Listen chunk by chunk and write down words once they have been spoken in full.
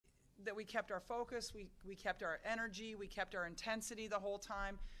that we kept our focus, we kept our energy, we kept our intensity the whole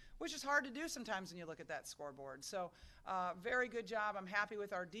time, which is hard to do sometimes when you look at that scoreboard. So very good job. I'm happy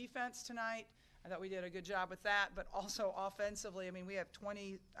with our defense tonight. I thought we did a good job with that, but also offensively, I mean, we have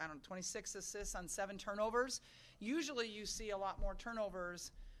 26 assists on 7 turnovers. Usually you see a lot more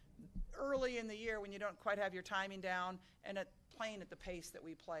turnovers early in the year when you don't quite have your timing down and playing at the pace that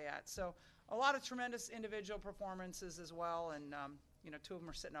we play at. So a lot of tremendous individual performances as well, and 2 of them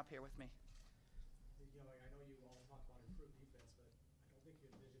are sitting up here with me. I know you all talk about improved defense, but I don't think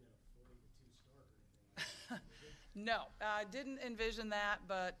you envision a 40-2 start or anything like that. No, I didn't envision that,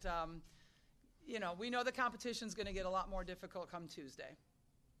 but we know the competition's going to get a lot more difficult come Tuesday.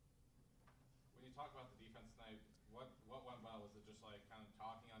 When you talk about the defense tonight, what went well? Was it just like kind of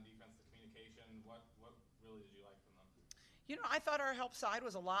talking on defense, the communication? What really did you like from them? I thought our help side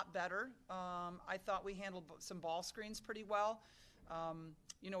was a lot better. I thought we handled some ball screens pretty well.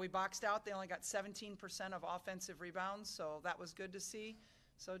 We boxed out. They only got 17% of offensive rebounds, so that was good to see.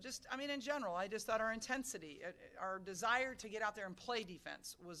 So in general, I just thought our intensity, our desire to get out there and play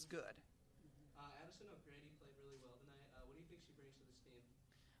defense was good. Addison O'Grady played really well tonight. What do you think she brings to this team?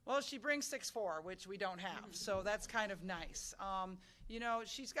 Well, she brings 6'4", which we don't have, so that's kind of nice.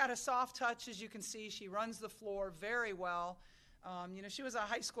 She's got a soft touch, as you can see. She runs the floor very well. She was a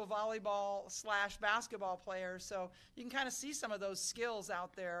high school volleyball / basketball player, so you can kind of see some of those skills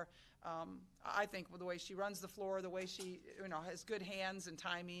out there. I think with the way she runs the floor, the way she has good hands and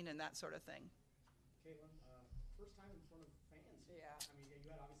timing and that sort of thing. Caitlin, first time in front of fans. Yeah. I mean, you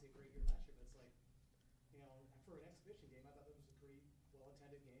had obviously a great year last year, but it's like, for an exhibition game, I thought that was a pretty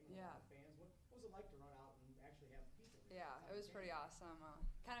well-attended game. A lot of fans. What was it like to run out and actually have people? Yeah, it was pretty awesome.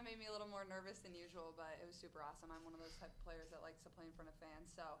 Kind of made me a little more nervous than usual, but it was super awesome. I'm one of those type of players that likes to play in front of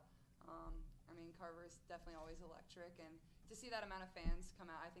fans. So, Carver is definitely always electric. And to see that amount of fans come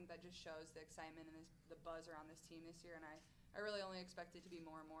out, I think that just shows the excitement and the buzz around this team this year. And I really only expect it to be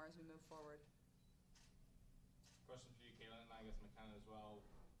more and more as we move forward. Question for you, Caitlin, and I guess McKenna as well.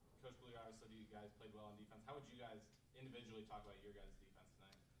 Coach Bluder, obviously you guys played well on defense. How would you guys individually talk about your guys' defense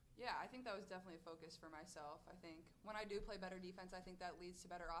tonight? Yeah, I think that was definitely a focus for myself. I think when I do play better defense, I think that leads to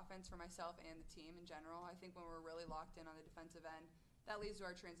better offense for myself and the team in general. I think when we're really locked in on the defensive end, that leads to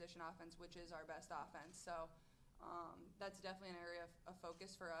our transition offense, which is our best offense. So that's definitely an area of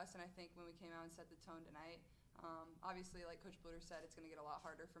focus for us, and I think when we came out and set the tone tonight, obviously, like Coach Bluder said, it's going to get a lot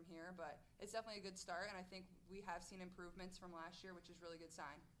harder from here, but it's definitely a good start, and I think we have seen improvements from last year, which is a really good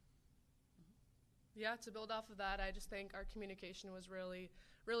sign. Yeah, to build off of that, I just think our communication was really,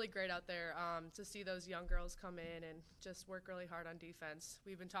 really great out there to see those young girls come in and just work really hard on defense.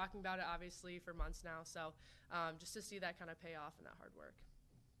 We've been talking about it, obviously, for months now, so just to see that kind of pay off in that hard work.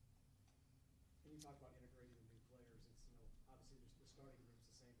 When you talk about integrating the new players, it's, obviously the starting group's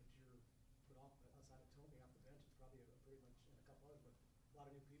the same, but outside of Tony off the bench, it's probably pretty much a couple others, but a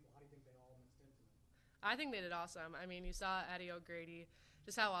lot of new people. How do you think they all mixed into it? I think they did awesome. I mean, you saw Addie O'Grady,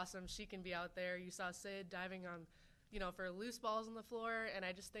 just how awesome she can be out there. You saw Sid diving on, for loose balls on the floor, and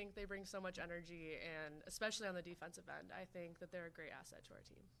I just think they bring so much energy, and especially on the defensive end, I think that they're a great asset to our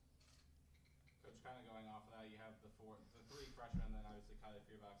team. Coach, kind of going off of that, you have the 3 freshmen, and then obviously Kylie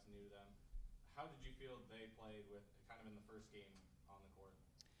Fearbach's new to them. How did you feel they played with kind of in the first game on the court?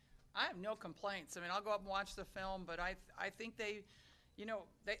 I have no complaints. I mean, I'll go up and watch the film, but I think they –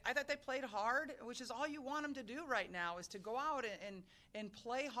 I thought they played hard, which is all you want them to do right now is to go out and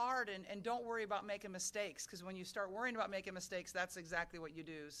play hard and don't worry about making mistakes, because when you start worrying about making mistakes, that's exactly what you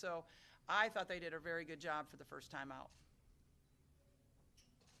do. So I thought they did a very good job for the first time out.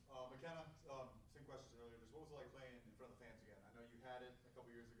 McKenna, same questions earlier. Just what was it like playing in front of the fans again? I know you had it a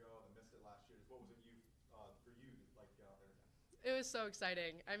couple years ago and missed it last year. Just what was it for you like to get out there again? It was so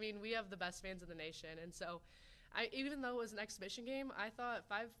exciting. I mean, we have the best fans in the nation, and so even though it was an exhibition game, I thought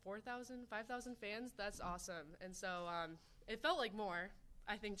 5,000 fans, that's awesome. And so it felt like more,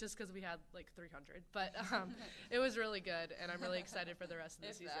 I think, just because we had like 300. But it was really good, and I'm really excited for the rest of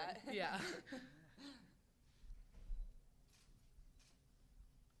the season. That. Yeah.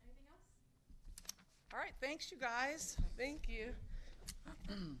 Anything else? All right, thanks, you guys. Thank you.